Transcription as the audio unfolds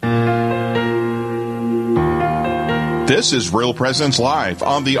This is Real Presence Live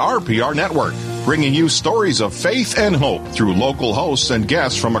on the RPR Network, bringing you stories of faith and hope through local hosts and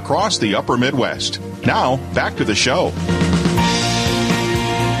guests from across the upper Midwest. Now, back to the show.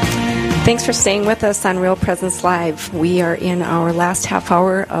 Thanks for staying with us on Real Presence Live. We are in our last half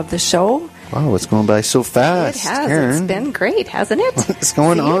hour of the show. Wow, it's going by so fast. It has. Karen. It's been great, hasn't it? What's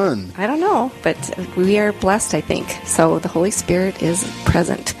going on? I don't know, but we are blessed, I think. So the Holy Spirit is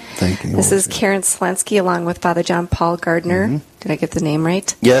present. Thank you. This is Karen Slensky along with Father John Paul Gardner. Mm-hmm. Did I get the name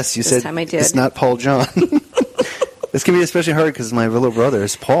right? Yes, you said this time I did. It's not Paul John. This can be especially hard because my little brother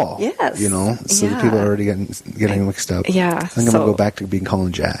is Paul. Yes. You know, so the people are already getting mixed up. Yeah. I think I'm going to go back to being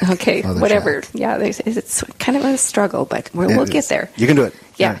calling Jack. Okay, Father whatever. Jack. Yeah, it's kind of a struggle, but we'll get there. You can do it.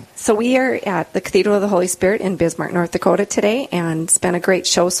 Yeah. So we are at the Cathedral of the Holy Spirit in Bismarck, North Dakota today, and it's been a great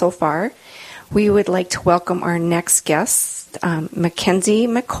show so far. We would like to welcome our next guest, Mackenzie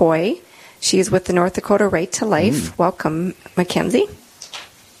McCoy. She is with the North Dakota Right to Life. Welcome, Mackenzie.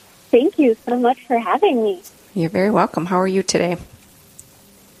 Thank you so much for having me. You're very welcome. How are you today?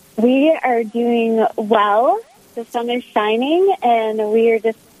 We are doing well. The sun is shining, and we are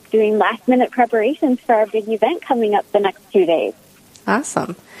just doing last-minute preparations for our big event coming up the next 2 days.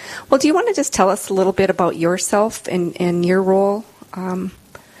 Awesome. Well, do you want to just tell us a little bit about yourself and your role?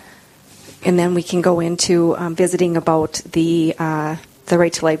 And then we can go into visiting about the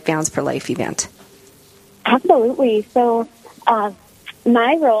Right to Life Vans for Life event. Absolutely. So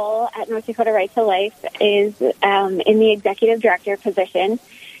my role at North Dakota Right to Life is in the executive director position.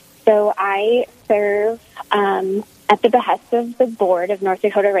 So I serve at the behest of the board of North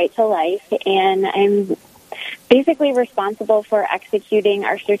Dakota Right to Life, and I'm basically responsible for executing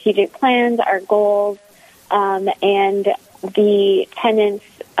our strategic plans, our goals, and the tenets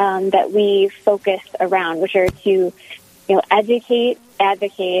that we focus around, which are to educate,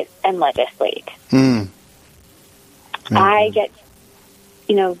 advocate, and legislate. Mm-hmm. I get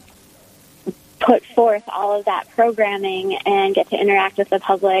put forth all of that programming and get to interact with the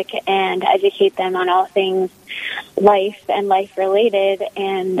public and educate them on all things life and life-related,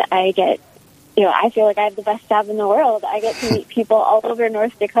 and I get I feel like I have the best job in the world. I get to meet people all over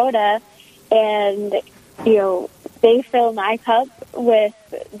North Dakota, and, they fill my cup with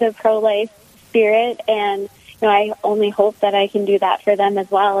the pro-life spirit, and, I only hope that I can do that for them as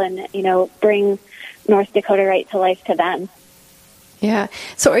well and, bring North Dakota Right to Life to them. Yeah.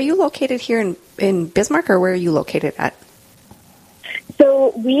 So are you located here in Bismarck, or where are you located at?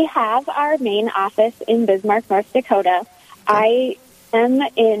 So we have our main office in Bismarck, North Dakota. Okay.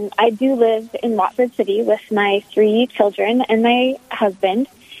 I do live in Watford City with my 3 children and my husband,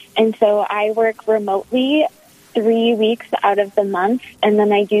 and so I work remotely 3 weeks out of the month, and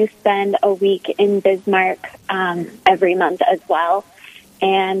then I do spend a week in Bismarck every month as well.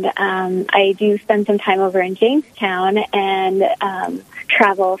 And I do spend some time over in Jamestown and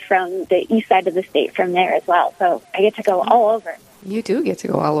travel from the east side of the state from there as well. So I get to go all over. You do get to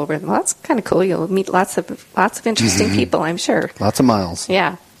go all over. Well, that's kind of cool. You'll meet lots of interesting people, I'm sure. Lots of miles.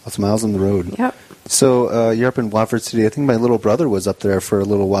 Yeah. Lots of miles on the road. Yep. So you're up in Watford City. I think my little brother was up there for a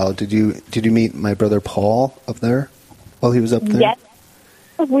little while. Did you meet my brother Paul up there while he was up there? Yes,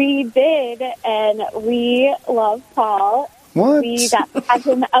 we did, and we love Paul. What? We had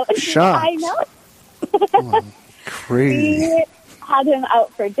him out. Shocked. I know. Oh, crazy. We had him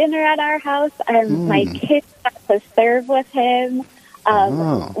out for dinner at our house, and my kids got to serve with him.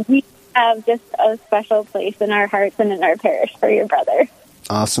 We have just a special place in our hearts and in our parish for your brother.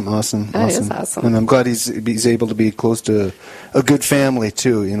 Awesome. That is awesome. And I'm glad he's able to be close to a good family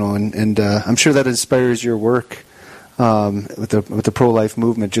too, and I'm sure that inspires your work with the pro-life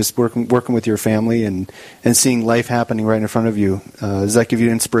movement, just working with your family and seeing life happening right in front of you. Does that give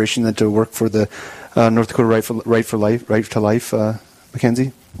you inspiration then to work for the North Dakota Right to Life,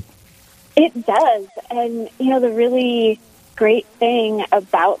 Mackenzie? It does. And the really great thing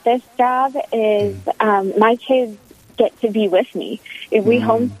about this job is my kids get to be with me. If we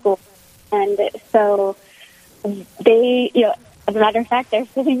homeschool, and so they, as a matter of fact, they're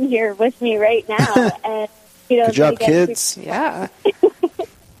sitting here with me right now. And good job, kids. Yeah.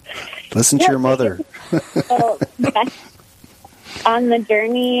 Listen to your mother. On the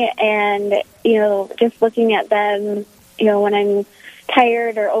journey, and just looking at them, when I'm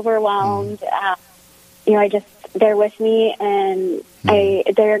tired or overwhelmed, they're with me, and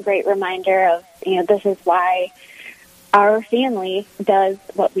they're a great reminder of this is why our family does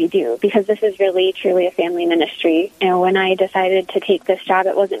what we do, because this is really truly a family ministry. When I decided to take this job,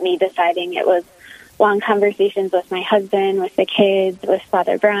 it wasn't me deciding. It was long conversations with my husband, with the kids, with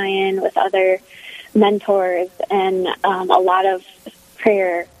Father Brian, with other mentors, and a lot of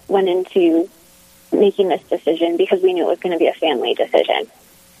prayer went into making this decision because we knew it was going to be a family decision.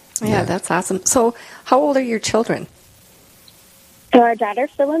 Yeah, that's awesome. So how old are your children? So our daughter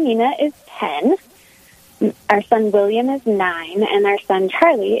Philomena is 10, our son William is 9, and our son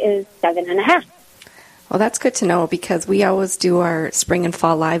Charlie is 7.5. Well, that's good to know because we always do our spring and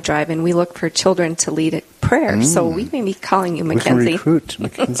fall live drive, and we look for children to lead a prayer. So we may be calling you, Mackenzie. We can recruit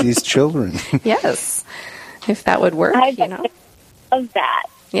Mackenzie's children. Yes, if that would work. I love that.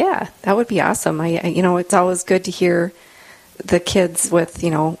 Yeah, that would be awesome. It's always good to hear the kids with,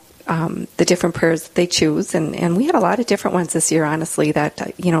 the different prayers that they choose. And we had a lot of different ones this year, honestly,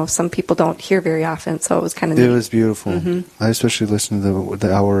 that, some people don't hear very often. So it was kind of neat. It was beautiful. Mm-hmm. I especially listened to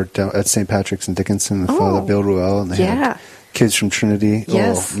the hour down at St. Patrick's in Dickinson with Father Bill Ruel. And they had kids from Trinity.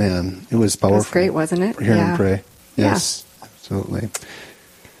 Yes. Oh, man. It was powerful. It was great, wasn't it? Hear them pray. Yes, absolutely.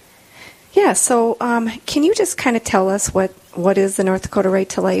 Yeah, so can you just kind of tell us what is the North Dakota Right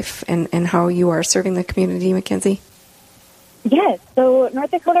to Life and how you are serving the community, Mackenzie? Yes, so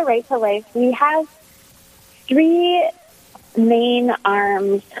North Dakota Right to Life, we have 3 main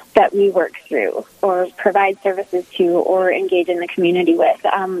arms that we work through or provide services to or engage in the community with.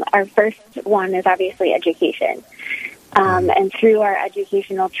 Our first one is obviously education. And through our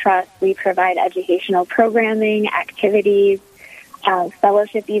educational trust, we provide educational programming, activities,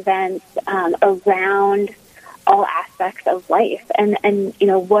 fellowship events around all aspects of life and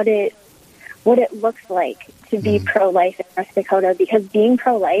what it looks like to be pro-life in North Dakota, because being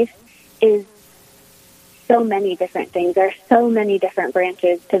pro-life is so many different things. There are so many different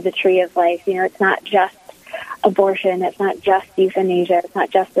branches to the tree of life. It's not just abortion, it's not just euthanasia, it's not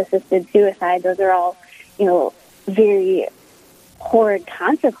just assisted suicide. Those are all, very horrid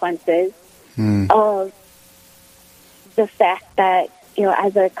consequences of the fact that,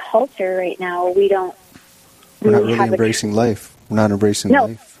 as a culture right now, we're not really embracing life. We're not embracing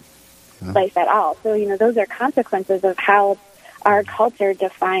life. Life at all. So, those are consequences of how our culture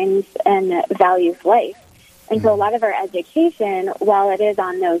defines and values life. And so a lot of our education, while it is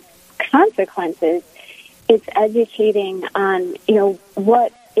on those consequences, it's educating on,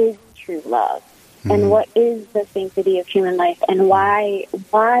 what is true love and what is the sanctity of human life and why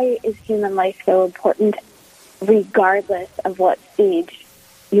is human life so important regardless of what stage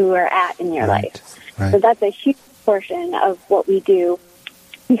you are at in your life. Right. So that's a huge portion of what we do,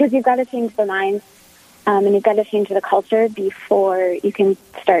 because you've got to change the minds and you've got to change the culture before you can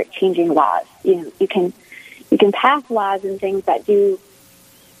start changing laws. You can pass laws and things that do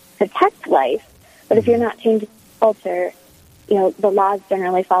protect life, but if you're not changing the culture, the laws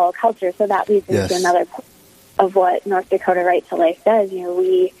generally follow culture. So that leads into another point of what North Dakota Right to Life does.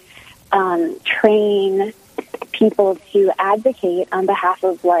 We train people to advocate on behalf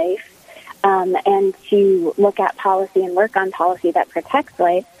of life and to look at policy and work on policy that protects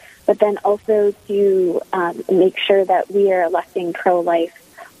life, but then also to make sure that we are electing pro-life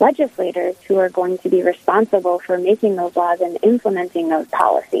legislators who are going to be responsible for making those laws and implementing those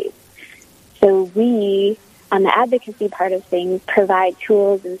policies. So we, on the advocacy part of things, provide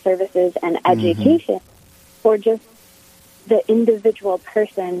tools and services and education for just the individual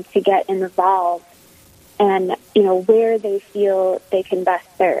person to get involved and, where they feel they can best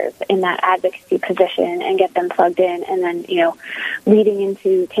serve in that advocacy position and get them plugged in, and then, leading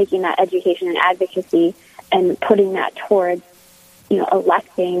into taking that education and advocacy and putting that towards,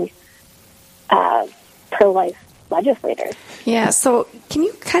 electing pro-life legislators. Yeah, so can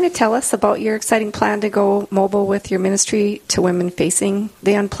you kind of tell us about your exciting plan to go mobile with your ministry to women facing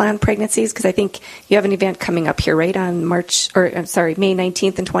the unplanned pregnancies? Because I think you have an event coming up here, right, on May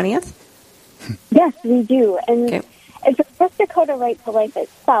 19th and 20th? Yes, we do. And the North Dakota Right to Life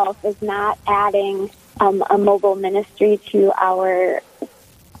itself is not adding a mobile ministry to our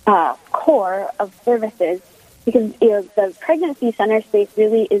core of services, because the pregnancy center space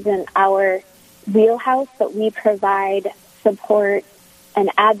really isn't our wheelhouse, but we provide support and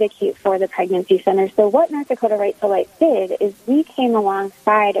advocate for the pregnancy center. So what North Dakota Right to Life did is we came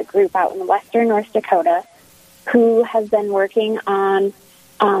alongside a group out in western North Dakota who has been working on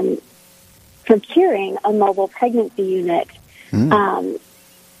procuring a mobile pregnancy unit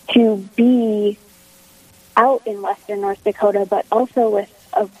to be out in western North Dakota, but also with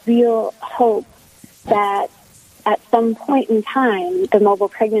a real hope that at some point in time, the mobile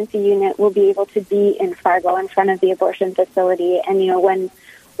pregnancy unit will be able to be in Fargo in front of the abortion facility. And,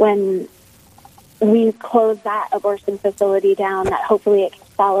 when we close that abortion facility down, that hopefully it can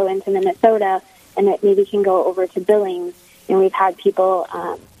follow into Minnesota and it maybe can go over to Billings. And we've had people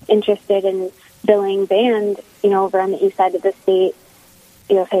interested in Billings and, over on the east side of the state,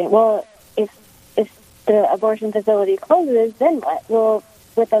 saying, well, if the abortion facility closes, then what? Well,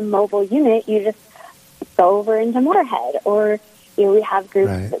 with a mobile unit, you just go over into Moorhead. Or, we have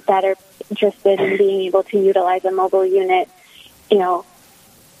groups that are interested in being able to utilize a mobile unit,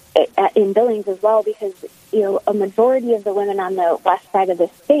 in Billings as well, because, a majority of the women on the west side of the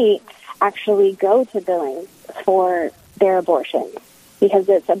state actually go to Billings for their abortions, because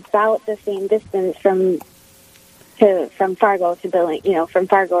it's about the same distance from Fargo to Billings, from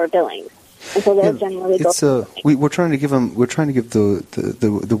Fargo or Billings. And so they'll generally go. We're trying to give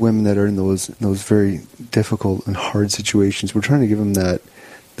the women that are in those very difficult and hard situations. We're trying to give them that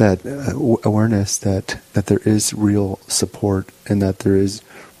awareness that there is real support and that there is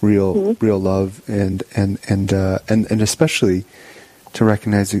real love and especially to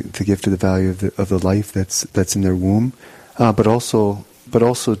recognize the gift of the value of the life that's in their womb, but also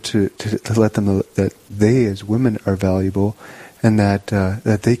to let them know that they as women are valuable, and that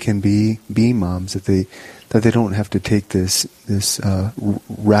they can be moms, that they don't have to take this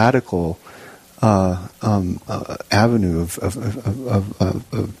radical avenue of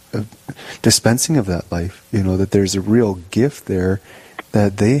dispensing of that life. That there's a real gift there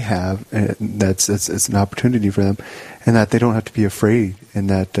that they have, and that's an opportunity for them, and that they don't have to be afraid, and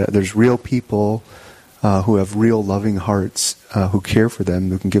that there's real people who have real loving hearts who care for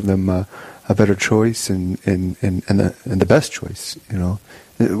them, who can give them a better choice and the best choice.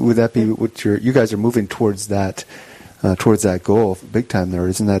 Would that be what you guys are moving towards that goal big time there?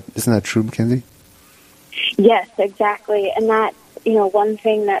 Isn't that true, Mackenzie? Yes, exactly. And that, one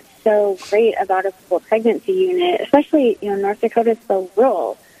thing that's so great about a full pregnancy unit, especially, North Dakota is so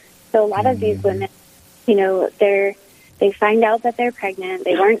rural. So a lot of these women, they find out that they're pregnant.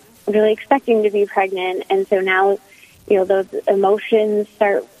 They weren't really expecting to be pregnant. And so now, those emotions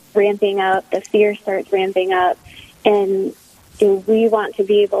start ramping up, the fear starts ramping up. And we want to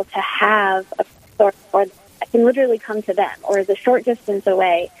be able to have a source or that can literally come to them or is a short distance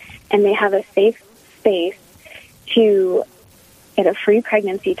away, and they have a safe space to get a free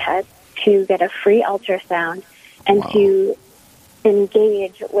pregnancy test, to get a free ultrasound, and to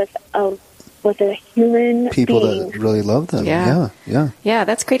engage with a human people being. That really love them. Yeah,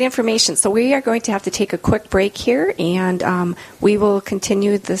 that's great information. So we are going to have to take a quick break here, and we will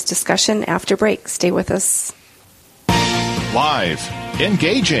continue this discussion after break. Stay with us. Live,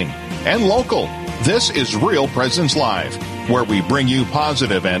 engaging, and local. This is Real Presence Live, where we bring you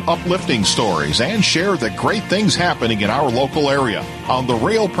positive and uplifting stories and share the great things happening in our local area on the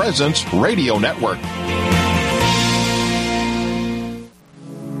Real Presence Radio Network.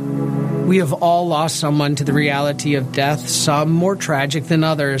 We have all lost someone to the reality of death, some more tragic than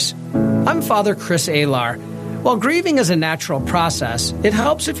others. I'm Father Chris Alar. While grieving is a natural process, it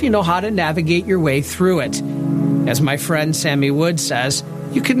helps if you know how to navigate your way through it. As my friend Sammy Wood says,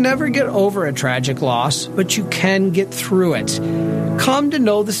 you can never get over a tragic loss, but you can get through it. Come to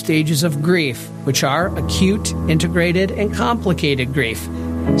know the stages of grief, which are acute, integrated, and complicated grief.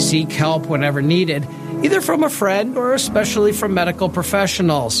 Seek help whenever needed, either from a friend or especially from medical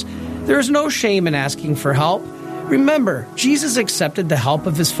professionals. There is no shame in asking for help. Remember, Jesus accepted the help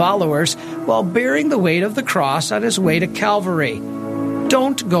of his followers while bearing the weight of the cross on his way to Calvary.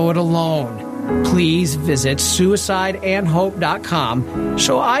 Don't go it alone. Please visit suicideandhope.com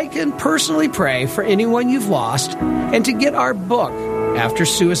so I can personally pray for anyone you've lost and to get our book, After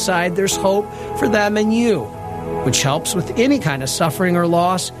Suicide, There's Hope for Them and You, which helps with any kind of suffering or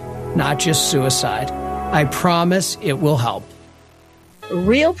loss, not just suicide. I promise it will help.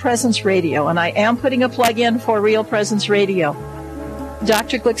 Real Presence Radio, and I am putting a plug in for Real Presence Radio.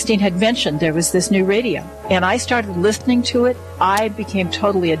 Dr. Glickstein had mentioned there was this new radio, and I started listening to it. I became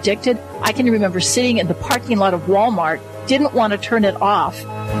totally addicted. I can remember sitting in the parking lot of Walmart, didn't want to turn it off.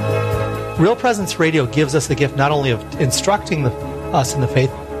 Real Presence Radio gives us the gift not only of instructing us in the faith,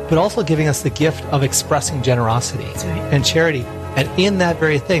 but also giving us the gift of expressing generosity and charity. And in that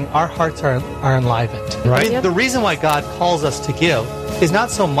very thing, our hearts are enlivened. Right? I mean, the reason why God calls us to give is not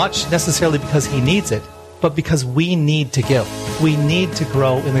so much necessarily because he needs it, but because we need to give. We need to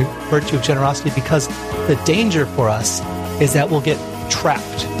grow in the virtue of generosity, because the danger for us is that we'll get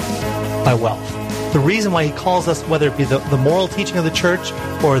trapped by wealth. The reason why he calls us, whether it be the moral teaching of the church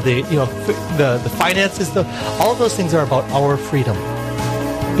or the finances, all of those things are about our freedom,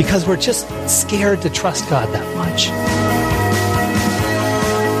 because we're just scared to trust God that much.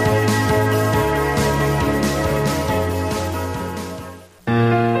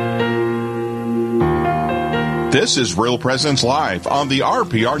 This is Real Presence Live on the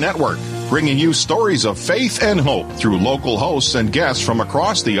RPR Network, bringing you stories of faith and hope through local hosts and guests from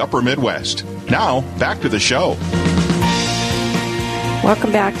across the upper Midwest. Now, back to the show.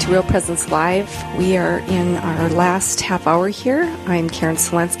 Welcome back to Real Presence Live. We are in our last half hour here. I'm Karen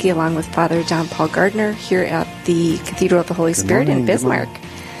Selensky along with Father John Paul Gardner here at the Cathedral of the Holy Spirit in Bismarck.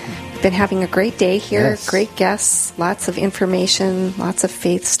 Been having a great day here, Yes. Great guests, lots of information, lots of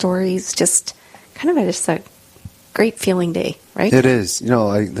faith stories, just kind of just a great feeling day, right? It is.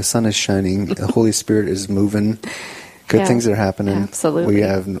 The sun is shining. The Holy Spirit is moving. Good Yeah, things are happening. absolutely.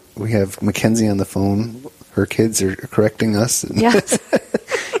 We have Mackenzie on the phone. Her kids are correcting us and Yes.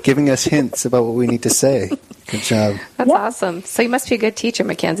 giving us hints about what we need to say. Good job. That's awesome. So you must be a good teacher,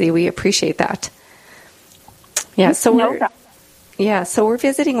 Mackenzie. We appreciate that. Yeah, so we're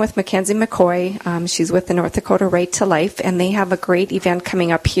visiting with Mackenzie McCoy. She's with the North Dakota Right to Life, and they have a great event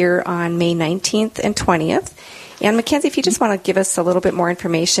coming up here on May 19th and 20th. And Mackenzie, if you just want to give us a little bit more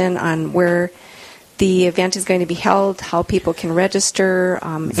information on where the event is going to be held, how people can register,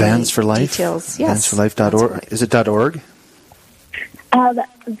 Vans for Life. Details. Yes. Vansforlife.org. Is it .org?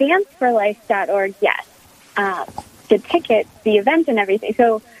 Vansforlife.org, yes. The tickets, the event and everything.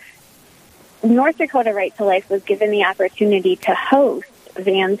 So North Dakota Right to Life was given the opportunity to host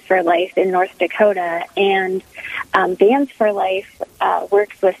Vans for Life in North Dakota, and Vans for Life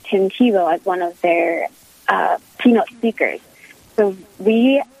works with Tim Tebow as one of their keynote speakers. So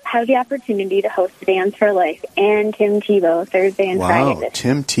we have the opportunity to host Vans for Life and Tim Tebow Thursday and Friday. Wow,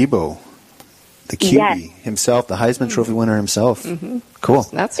 Tim Tebow, the QB himself, the Heisman Trophy winner himself. Mm-hmm. Cool.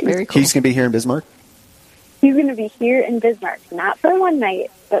 That's very cool. He's going to be here in Bismarck? He's going to be here in Bismarck, not for one night,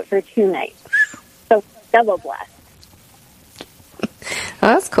 but for 2 nights. So double blessed. Oh,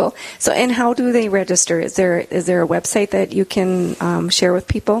 that's cool. So, and how do they register? Is there a website that you can share with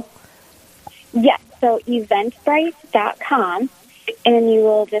people? Yes, so eventbrite.com, and you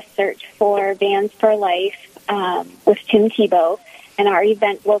will just search for Vans for Life with Tim Tebow, and our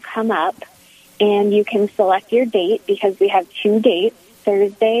event will come up, and you can select your date because we have 2 dates,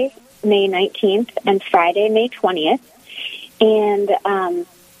 Thursday, May 19th, and Friday, May 20th, and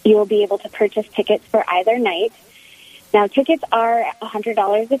you'll be able to purchase tickets for either night. Now, tickets are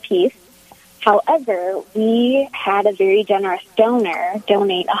 $100 a piece. However, we had a very generous donor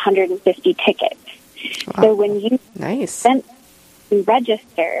donate 150 tickets. Wow. So when you Nice.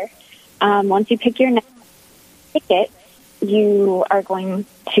 register, once you pick your next ticket, you are going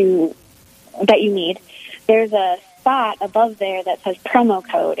to, that you need, there's a spot above there that says promo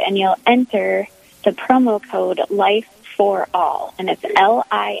code, and you'll enter the promo code Life for All, and it's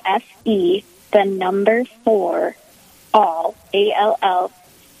LIFE, the number 4, all, ALL,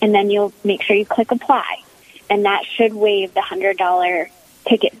 and then you'll make sure you click apply, and that should waive the $100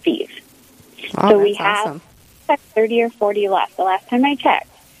 ticket fees. Oh, So we that's have awesome. 30 or 40 left the last time I checked.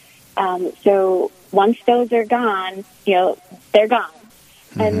 So once those are gone, they're gone.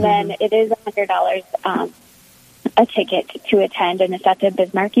 Mm-hmm. And then it is $100 a ticket to attend, and it's at the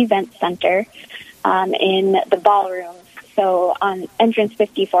Bismarck Event Center in the ballroom. So on entrance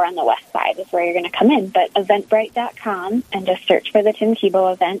 54 on the west side is where you're going to come in. But eventbrite.com, and just search for the Tim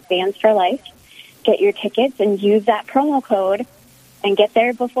Tebow event, Vans for Life. Get your tickets and use that promo code and get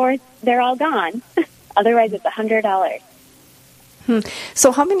there before they're all gone. Otherwise, it's $100.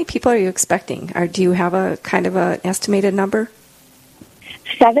 So how many people are you expecting? Or do you have a kind of an estimated number?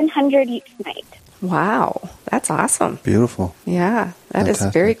 700 each night. Wow, that's awesome. Beautiful. Yeah, that is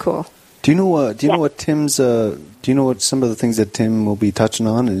Fantastic. very cool. Do you know what Tim's? Do you know what some of the things that Tim will be touching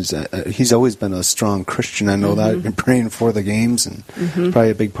on is? He's always been a strong Christian. I know that. Been praying for the games, and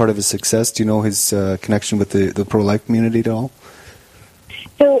probably a big part of his success. Do you know his connection with the pro-life community at all?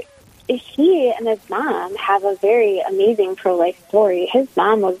 So he and his mom have a very amazing pro-life story. His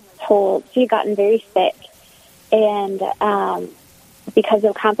mom was told she had gotten very sick, and because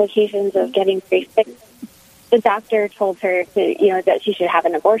of complications of getting very sick, the doctor told her to, that she should have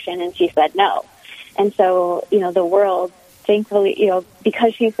an abortion, and she said no. And so, the world, thankfully,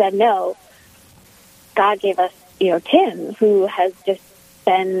 because she said no, God gave us, Tim, who has just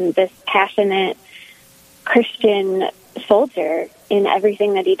been this passionate Christian soldier in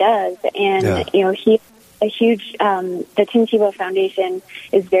everything that he does. And, he's a huge, the Tim Tebow Foundation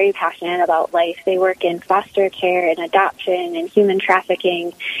is very passionate about life. They work in foster care and adoption and human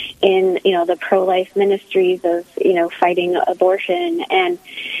trafficking in, the pro-life ministries of, fighting abortion. And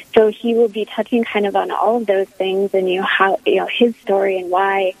so he will be touching kind of on all of those things and, how, his story and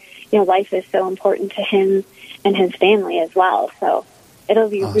why, life is so important to him and his family as well. So it'll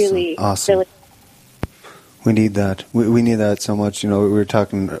be really, really. We need that. We need that so much. We were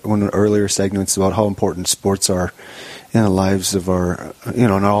talking in one of the earlier segments about how important sports are in the lives of our,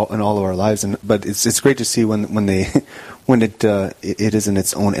 in all of our lives. But it's great to see when when it isn't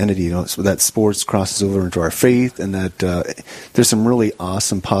its own entity, so that sports crosses over into our faith, and that there's some really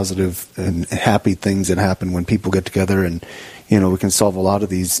awesome, positive, and happy things that happen when people get together, and we can solve a lot of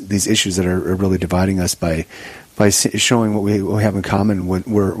these issues that are really dividing us by showing what we have in common,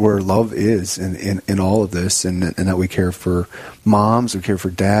 where love is in all of this, and that we care for moms, we care for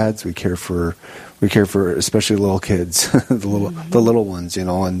dads, we care for especially little kids, the little ones,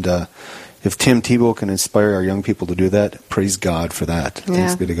 and if Tim Tebow can inspire our young people to do that, praise God for that.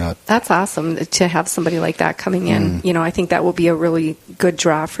 Thanks be to God. That's awesome to have somebody like that coming in. I think that will be a really good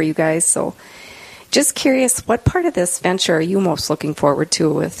draw for you guys. So, just curious, what part of this venture are you most looking forward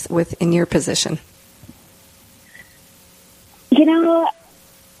to with in your position?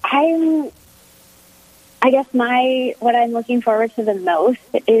 I guess what I'm looking forward to the most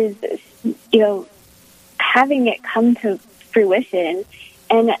is, having it come to fruition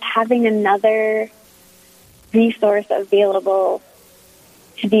and having another resource available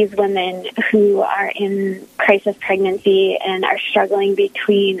to these women who are in crisis pregnancy and are struggling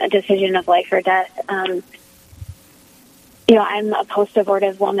between a decision of life or death. I'm a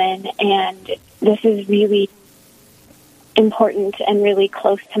post-abortive woman, and this is really important and really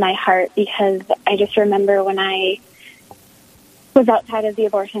close to my heart, because I just remember when I was outside of the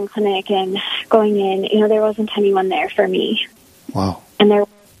abortion clinic and going in, there wasn't anyone there for me. Wow. And there was,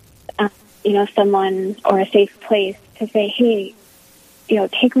 someone or a safe place to say, hey,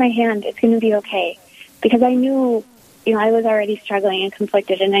 take my hand, it's going to be okay. Because I knew, I was already struggling and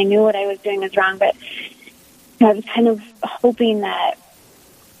conflicted, and I knew what I was doing was wrong, but I was kind of hoping that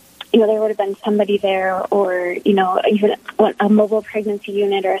there would have been somebody there, or, even a mobile pregnancy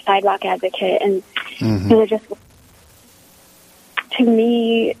unit or a sidewalk advocate. And, just to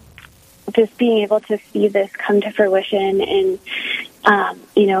me, just being able to see this come to fruition and,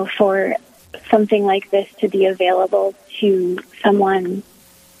 for something like this to be available to someone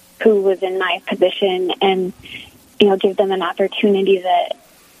who was in my position and, give them an opportunity that,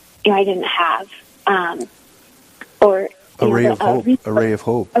 I didn't have, or... A ray of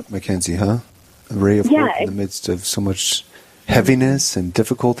hope, Mackenzie, huh? A ray of hope in the midst of so much heaviness and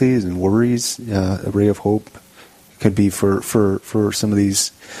difficulties and worries. A ray of hope could be for some of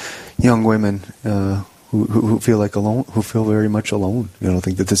these young women who feel like alone, who feel very much alone.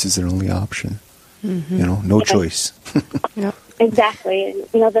 Think that this is their only option. No choice. Yep. Exactly.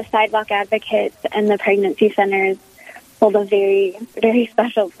 The sidewalk advocates and the pregnancy centers hold a very, very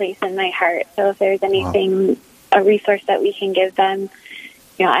special place in my heart. So if there's anything, a resource that we can give them,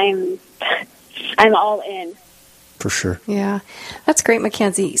 I'm all in. For sure. Yeah, that's great,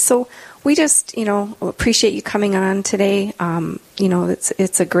 Mackenzie. So we just, appreciate you coming on today.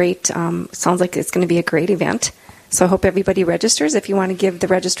 It's a great, sounds like it's going to be a great event. So I hope everybody registers. If you want to give the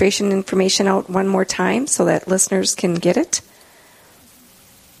registration information out one more time so that listeners can get it.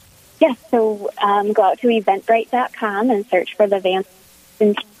 Yes, so go out to eventbrite.com and search for the Vance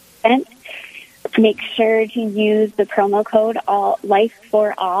event. Make sure to use the promo code Life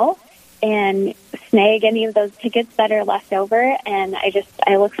for All and snag any of those tickets that are left over. And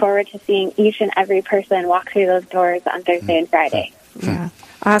I look forward to seeing each and every person walk through those doors on Thursday and Friday. Yeah.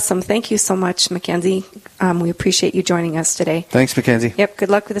 Awesome. Thank you so much, Mackenzie. We appreciate you joining us today. Thanks, Mackenzie. Yep. Good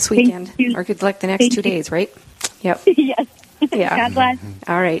luck with this weekend. Or good luck the next 2 days, right? Yep. Yes. Yeah. God bless.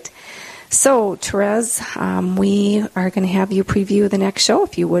 All right. So, Therese, we are going to have you preview the next show,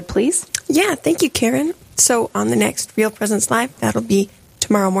 if you would, please. Yeah, thank you, Karen. So, on the next Real Presence Live, that'll be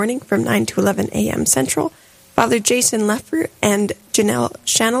tomorrow morning from 9 to 11 a.m. Central. Father Jason Leffer and Janelle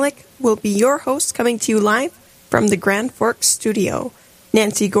Shanelik will be your hosts, coming to you live from the Grand Forks studio.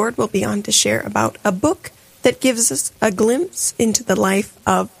 Nancy Gord will be on to share about a book that gives us a glimpse into the life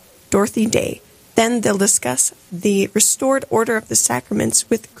of Dorothy Day. Then they'll discuss the Restored Order of the Sacraments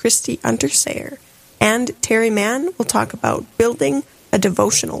with Christy Unterseyer. And Terry Mann will talk about building a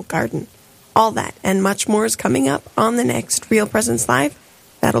devotional garden. All that and much more is coming up on the next Real Presence Live.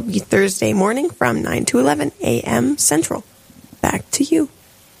 That'll be Thursday morning from 9 to 11 a.m. Central. Back to you.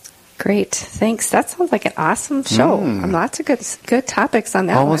 Great. Thanks. That sounds like an awesome show. Lots of good topics on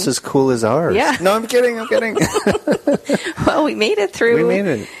that Almost one. as cool as ours. Yeah. No, I'm kidding. Well, we made it through. We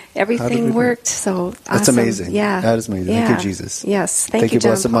made it. Everything worked. So awesome. That's amazing. Yeah. That is amazing. Yeah. Thank you, Jesus. Yes. Thank you,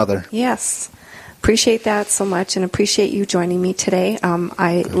 John Blessed Paul. Mother. Yes. Appreciate that so much, and appreciate you joining me today.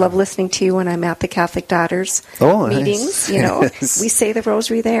 I love listening to you when I'm at the Catholic Daughters meetings. Nice. We say the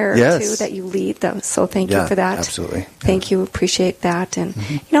rosary there too, that you lead them. So thank you for that. Absolutely. Thank you. Appreciate that. And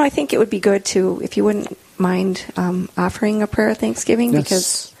I think it would be good to, if you wouldn't mind offering a prayer of thanksgiving,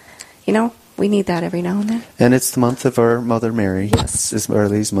 because We need that every now and then. And it's the month of our Mother Mary. Yes. It's Our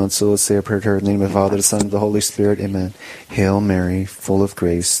Lady's month, so let's say a prayer to her in the name of the Father, the Son, and the Holy Spirit. Amen. Hail Mary, full of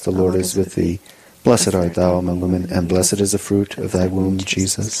grace, the Lord is with thee. Blessed art thou among women, and blessed is the fruit of thy womb,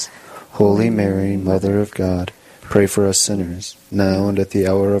 Jesus. Holy Mary, Mother of God, pray for us sinners, now and at the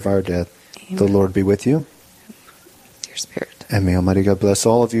hour of our death. Amen. The Lord be with you. Your spirit. And may Almighty God bless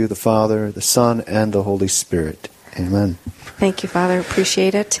all of you, the Father, the Son, and the Holy Spirit. Amen. Thank you, Father.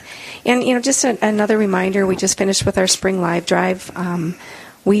 Appreciate it. And, just another reminder, we just finished with our Spring Live Drive.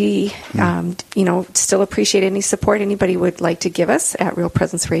 We, still appreciate any support anybody would like to give us at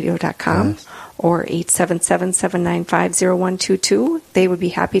realpresenceradio.com yes. or 877-795-0122. They would be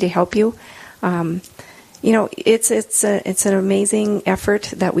happy to help you. It's an amazing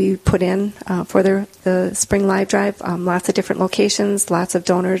effort that we put in for the Spring Live Drive. Lots of different locations, lots of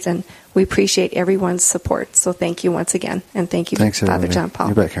donors, and we appreciate everyone's support. So thank you once again, and thank you, Thanks, Father everybody. John Paul.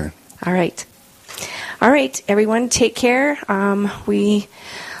 You bet, Karen. All right, everyone, take care. We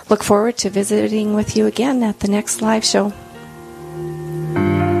look forward to visiting with you again at the next live show.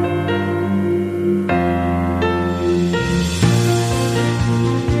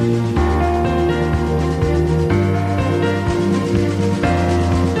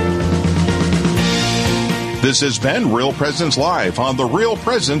 This has been Real Presence Live on the Real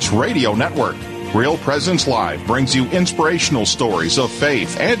Presence Radio Network. Real Presence Live brings you inspirational stories of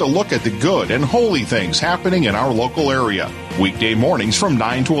faith and a look at the good and holy things happening in our local area. Weekday mornings from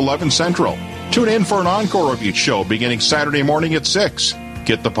 9 to 11 Central. Tune in for an encore of each show beginning Saturday morning at 6.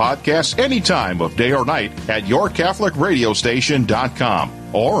 Get the podcast any time of day or night at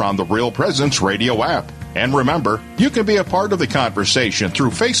yourcatholicradiostation.com or on the Real Presence Radio app. And remember, you can be a part of the conversation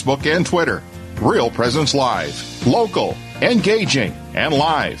through Facebook and Twitter. Real Presence Live. Local, engaging, and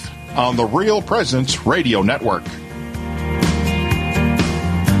live on the Real Presence Radio Network.